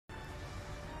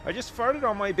I just farted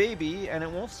on my baby and it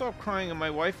won't stop crying and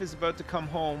my wife is about to come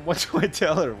home. What do I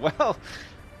tell her? Well,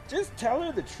 just tell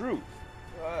her the truth.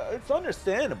 It's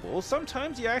understandable.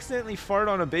 Sometimes you accidentally fart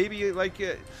on a baby.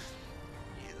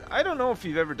 I don't know if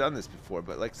you've ever done this before,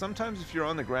 but like sometimes if you're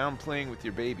on the ground playing with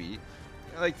your baby,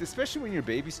 like especially when your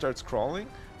baby starts crawling,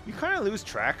 you kind of lose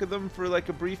track of them for like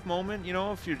a brief moment. You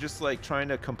know, if you're just like trying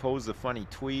to compose a funny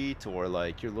tweet or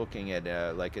like you're looking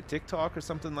at like a TikTok or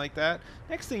something like that.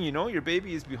 Next thing you know, your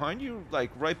baby is behind you,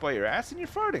 like right by your ass, and you're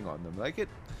farting on them. Like it.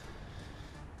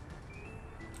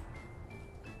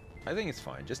 I think it's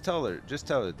fine. Just tell her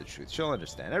the truth. She'll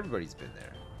understand. Everybody's been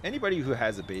there. Anybody who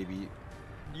has a baby,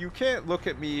 you can't look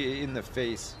at me in the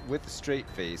face with a straight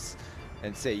face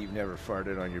and say you've never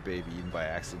farted on your baby even by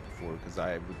accident before, because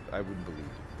I wouldn't believe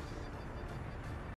you.